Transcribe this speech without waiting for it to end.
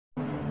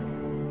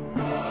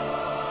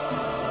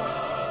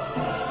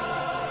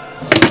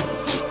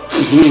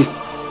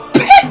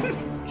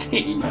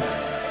Penalty!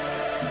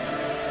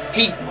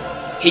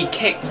 He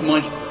kicked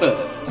my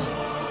foot. It's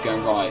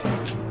going right.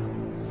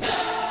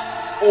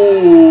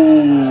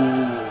 Oh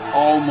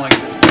my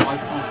god, I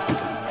can't.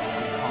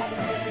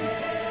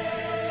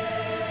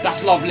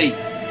 That's lovely.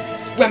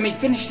 Remy,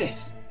 finish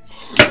this.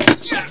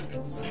 Yes!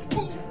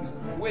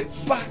 We're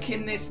back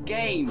in this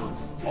game.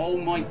 Oh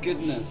my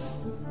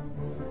goodness.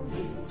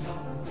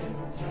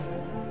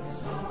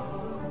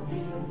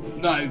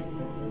 No.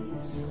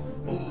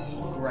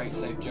 Oh, great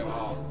save, Joe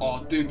Hart.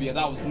 Oh, Doumbia,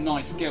 that was a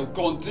nice skill.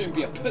 Go on,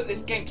 Doumbia, put this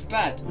game to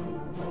bed.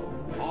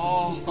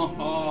 Oh,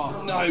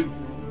 no.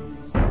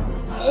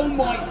 Oh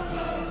my.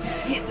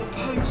 It's hit the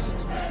post.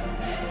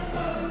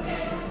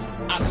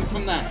 Answer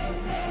from there.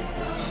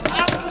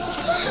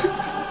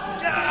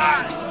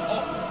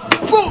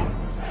 Boom!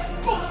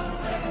 Boom!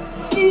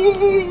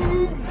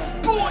 Boom!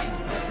 Boy!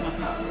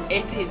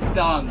 It is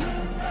done.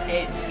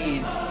 It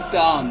is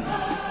done,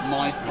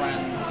 my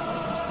friend.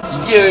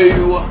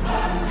 You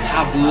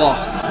have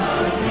lost.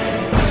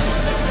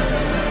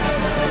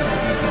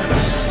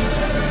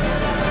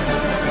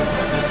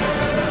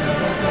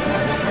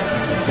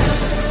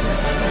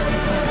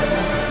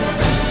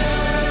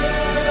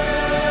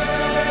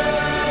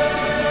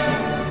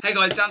 Hey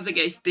guys,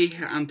 Danziger HD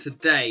here, and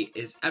today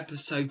is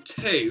episode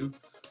 2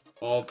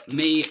 of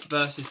me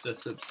versus the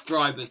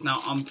subscribers.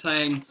 Now, I'm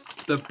playing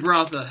the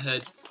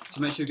Brotherhood,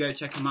 so make sure you go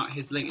check him out.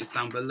 His link is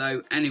down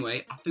below.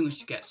 Anyway, I think we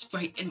should get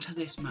straight into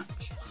this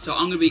match. So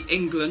I'm going to be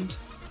England,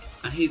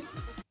 and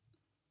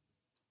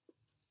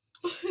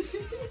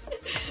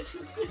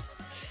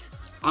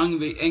I'm going to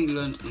be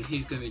England, and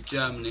he's going to be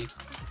Germany.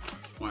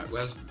 Right,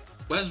 where's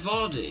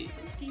Vardy?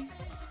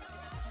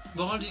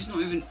 Vardy's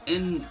not even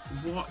in.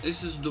 What?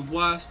 This is the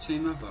worst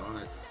team ever.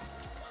 Alright.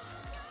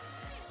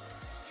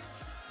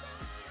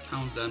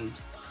 Townsend.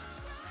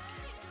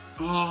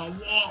 Oh,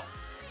 what?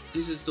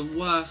 This is the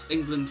worst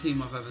England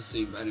team I've ever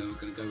seen, but anyway, we're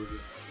going to go with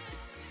it.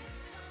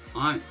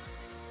 Alright.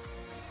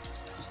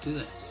 Let's do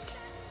this.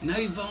 No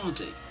Vardy.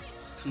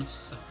 This kind of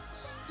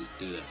sucks. Let's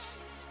do this.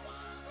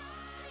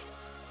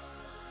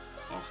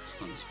 Oh, it's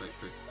gone straight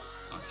through.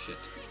 Oh, shit.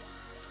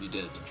 You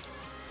did.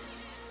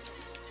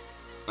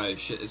 Oh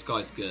shit, this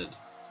guy's good.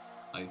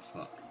 Oh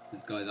fuck,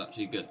 this guy's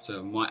actually good, so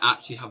I might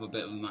actually have a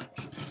bit of a match.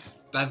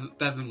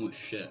 Bevan was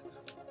shit.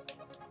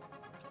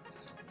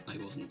 No, he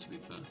wasn't, to be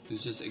fair. He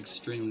was just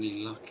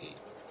extremely lucky.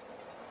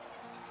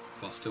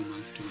 But I still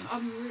managed to win.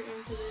 I'm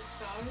rooting for this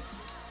guy.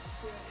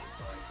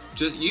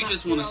 You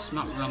just want to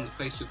smack around the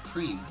face with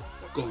cream.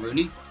 Go on,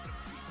 Rooney.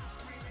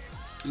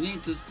 You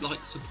need to,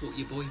 like, support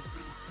your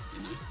boyfriend,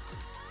 you know?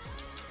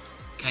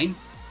 Kane?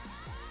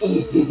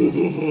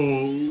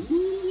 Oh!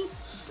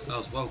 That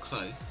was well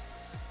close.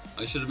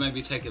 I should have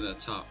maybe taken a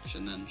touch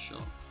and then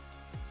shot.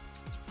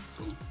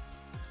 Cool.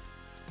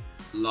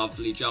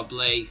 Lovely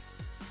jubbly.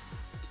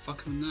 What the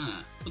fuck am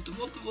I there?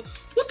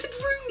 What did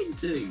Rooney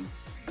do?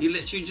 He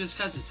literally just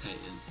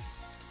hesitated.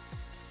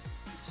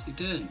 What's he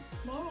doing?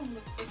 Oh,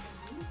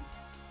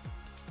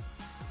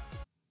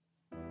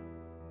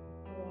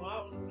 that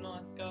was a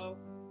nice goal.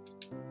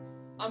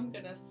 I'm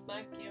gonna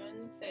smack you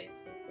in the face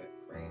with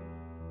whipped cream.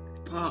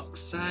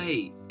 Fuck's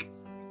sake.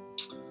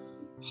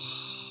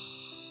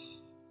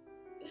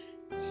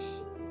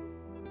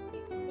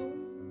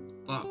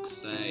 Fuck's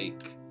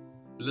sake.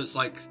 It looks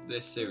like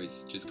this series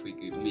is just going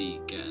to be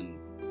me getting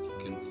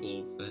fucking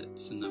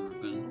forfeits and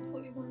everything. I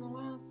thought you won the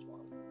last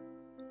one.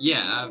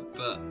 Yeah,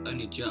 but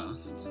only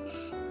just.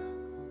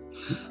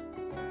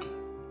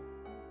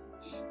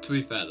 To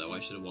be fair though, I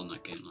should have won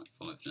that game like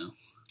 5-0.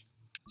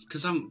 It's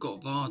because I haven't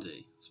got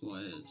Vardy. That's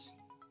what it is.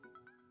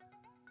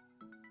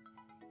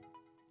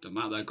 Don't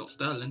matter though, I got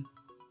Sterling.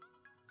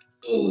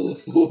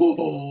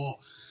 Oh,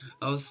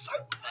 that was so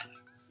close.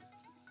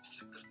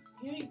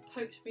 You ain't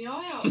poked me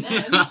eye out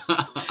then.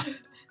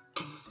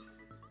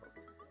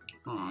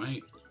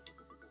 Alright.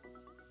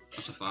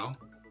 That's a foul.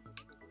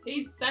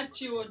 He set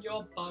you on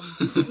your bum.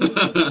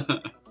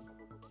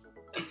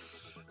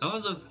 That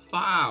was a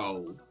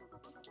foul.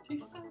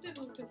 You sounded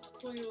like a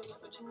spoiled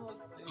little child.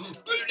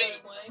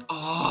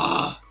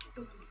 Ah!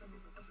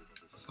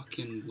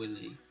 Fucking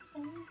Willy.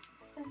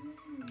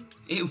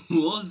 It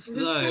was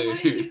though. The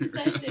way you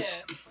said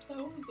it. That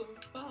was a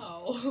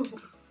foul.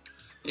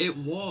 It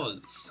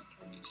was.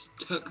 It just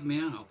took me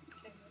out.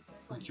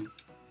 Thank you.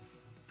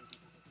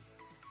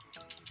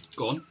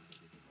 Go on.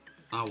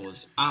 That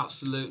was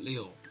absolutely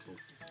awful.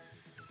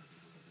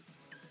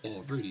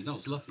 Oh, Rooney, that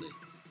was lovely.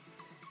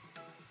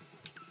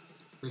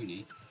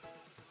 Rooney.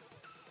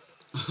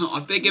 I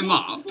big him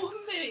up.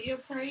 One minute you're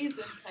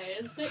praising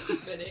players,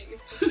 next minute you're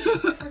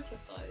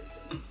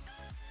criticising.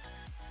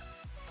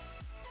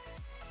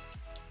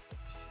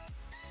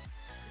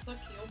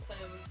 Lucky your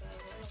player was there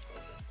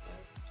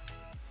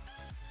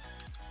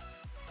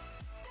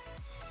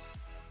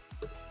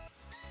then.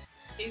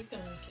 He's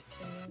gonna make it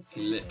 2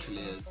 He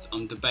literally is.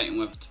 I'm debating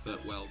whether to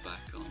put well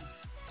back on.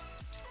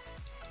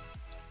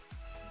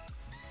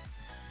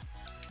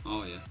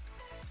 Oh yeah.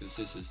 Because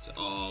this is...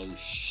 Oh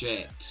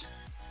shit.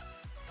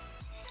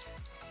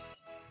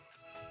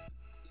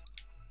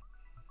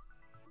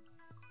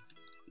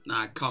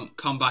 Nah,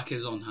 comeback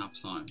is on half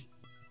time.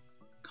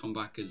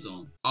 Comeback is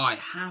on. Alright,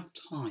 half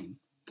time.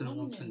 Don't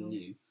want to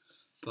new.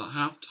 But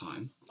half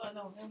time. I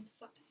know,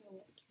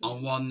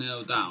 I'm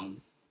 1-0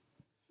 down.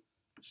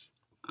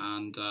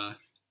 And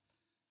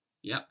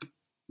yep.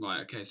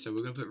 Right, okay, so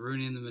we're gonna put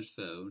Rooney in the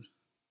midfield.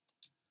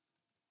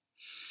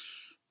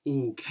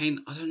 Ooh,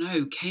 Kane, I don't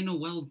know, Kane or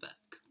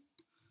Welbeck.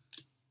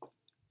 I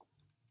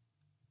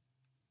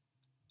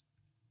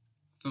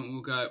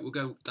think we'll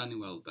go Danny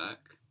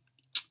Welbeck.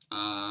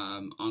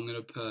 I'm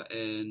gonna put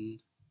in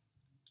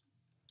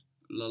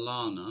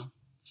Lallana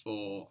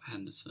for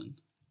Henderson.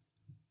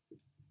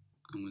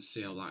 And we'll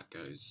see how that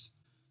goes.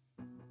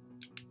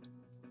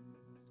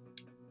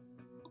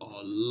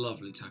 Oh,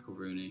 lovely tackle,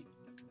 Rooney.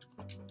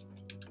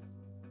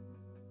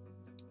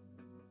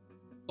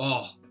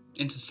 Oh,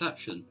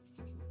 interception.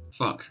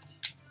 Fuck.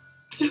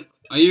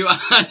 Are you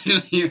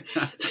actually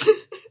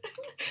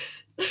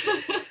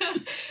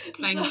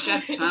playing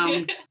Chef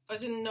Town? I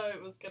didn't know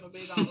it was going to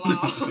be that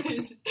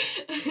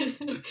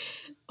loud.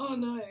 Oh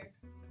no.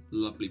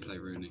 Lovely play,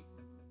 Rooney.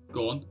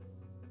 Go on.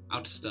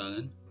 Out to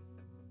Sterling.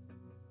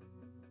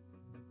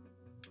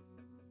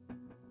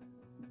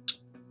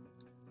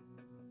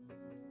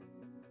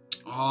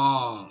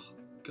 Oh,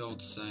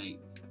 God's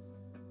sake.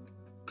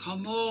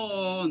 Come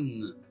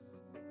on.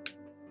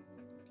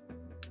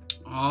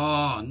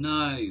 Oh,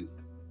 no.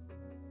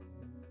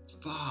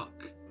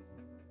 Fuck.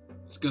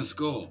 It's gonna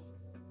score.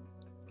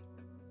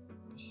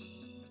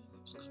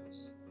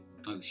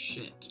 Oh,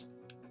 shit.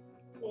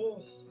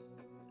 Oh.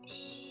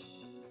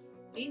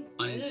 He's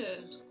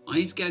good. I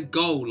need to get a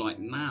goal, like,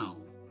 now.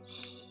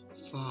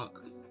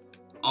 Fuck.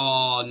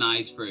 Oh,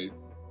 nice through.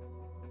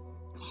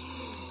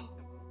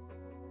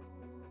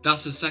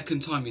 That's the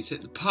second time he's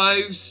hit the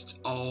post.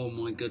 Oh,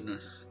 my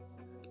goodness.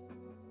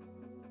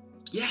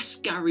 Yes,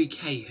 Gary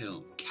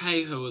Cahill.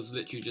 Cahill has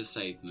literally just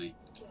saved me.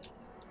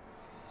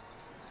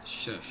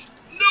 Shush.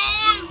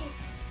 No!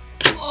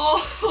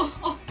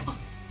 Oh!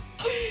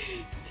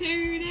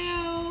 2-0.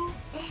 I'm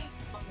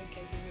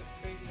okay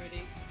with it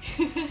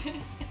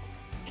ready.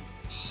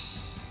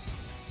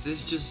 This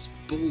is just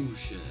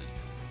bullshit.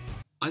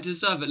 I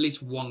deserve at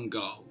least one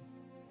goal.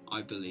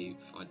 I believe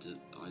I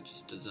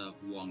just deserve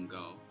one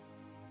goal.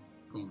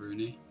 Go on,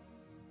 Rooney.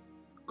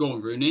 Go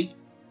on, Rooney.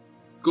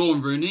 Go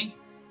on, Rooney.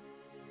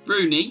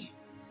 Rooney.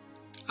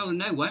 Out of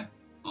nowhere.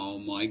 Oh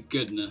my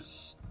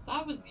goodness.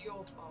 That was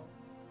your fault.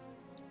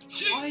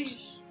 Shit.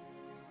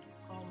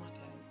 Oh my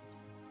god.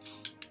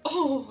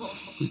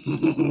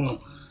 Oh.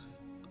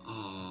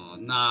 Oh,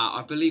 nah.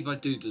 I believe I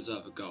do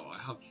deserve a goal. I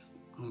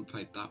haven't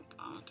played that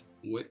bad.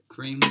 Whipped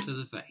cream to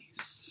the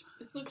face.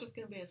 It's not just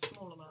going to be a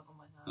small amount on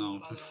my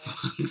hand. Oh, for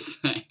fuck's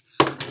sake.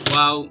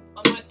 Well,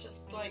 I might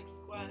just like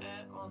squirt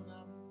it on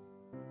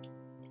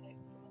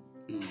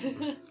oh,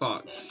 for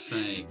fuck's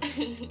sake.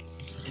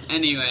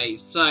 Anyway,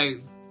 so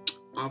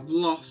I've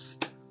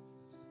lost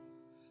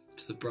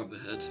to the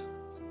Brotherhood.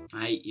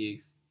 I hate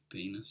you,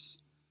 penis.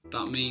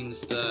 That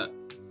means that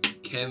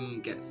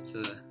Kim gets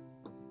to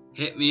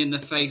hit me in the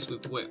face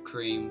with whipped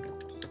cream.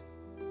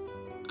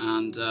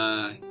 And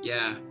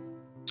yeah.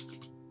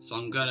 So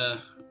I'm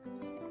gonna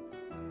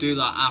do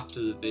that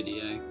after the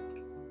video.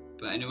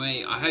 But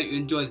anyway, I hope you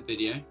enjoyed the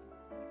video.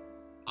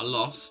 I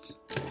lost,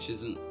 which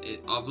isn't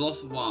it. I've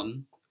lost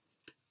one.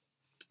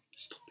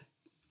 Stop it.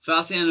 So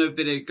that's the end of the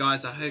video,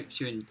 guys. I hope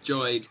you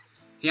enjoyed.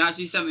 He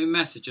actually sent me a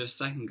message just a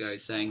second ago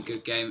saying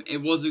good game.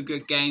 It was a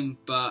good game,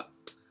 but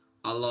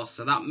I lost.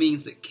 So that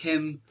means that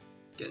Kim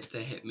gets to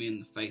hit me in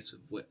the face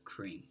with whipped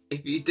cream.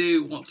 If you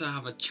do want to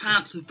have a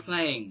chance of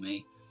playing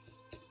me,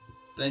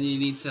 then you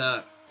need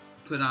to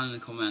put down in the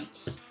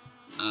comments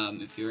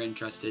if you're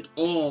interested,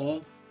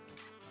 or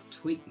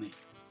tweet me.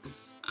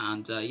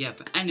 And yeah,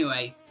 but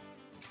anyway,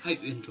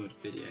 hope you enjoyed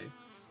the video.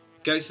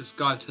 Go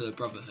subscribe to the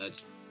Brotherhood.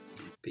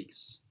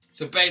 Peace.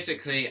 So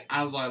basically,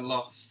 as I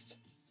lost,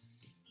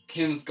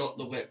 Kim's got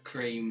the whipped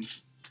cream.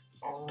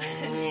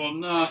 Oh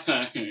no!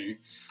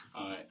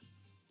 Alright.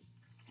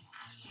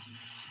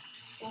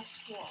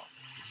 Lost what?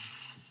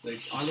 Look,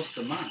 I lost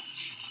the match.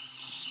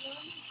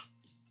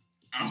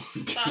 Oh,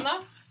 is that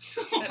enough?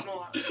 A bit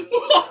more.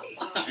 What?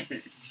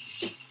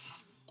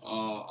 Oh,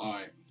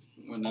 alright.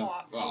 Well, no.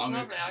 Oh, Well, I'm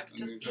gonna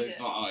just close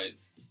my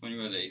eyes. When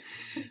you're ready.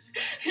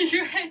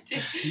 You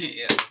ready?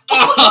 Yeah.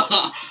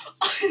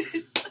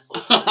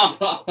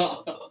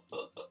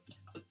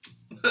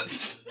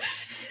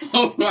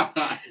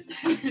 Alright.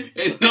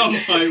 It's on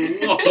my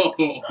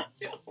wall.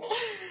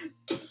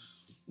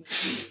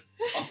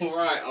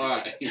 Alright.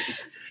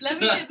 Let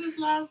me get this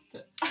last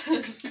bit.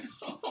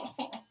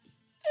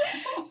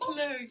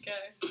 There we go.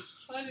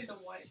 I need a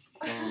wipe.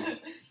 Oh.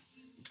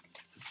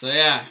 So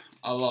yeah,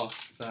 I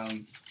lost.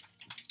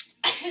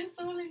 It's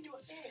all in your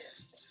ear.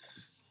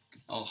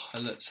 Oh, I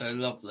look so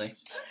lovely.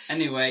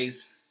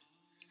 Anyways,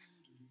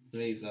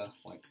 please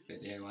like the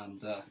video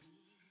and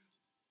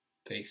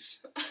peace.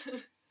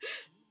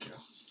 God,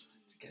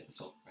 get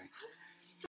this off me.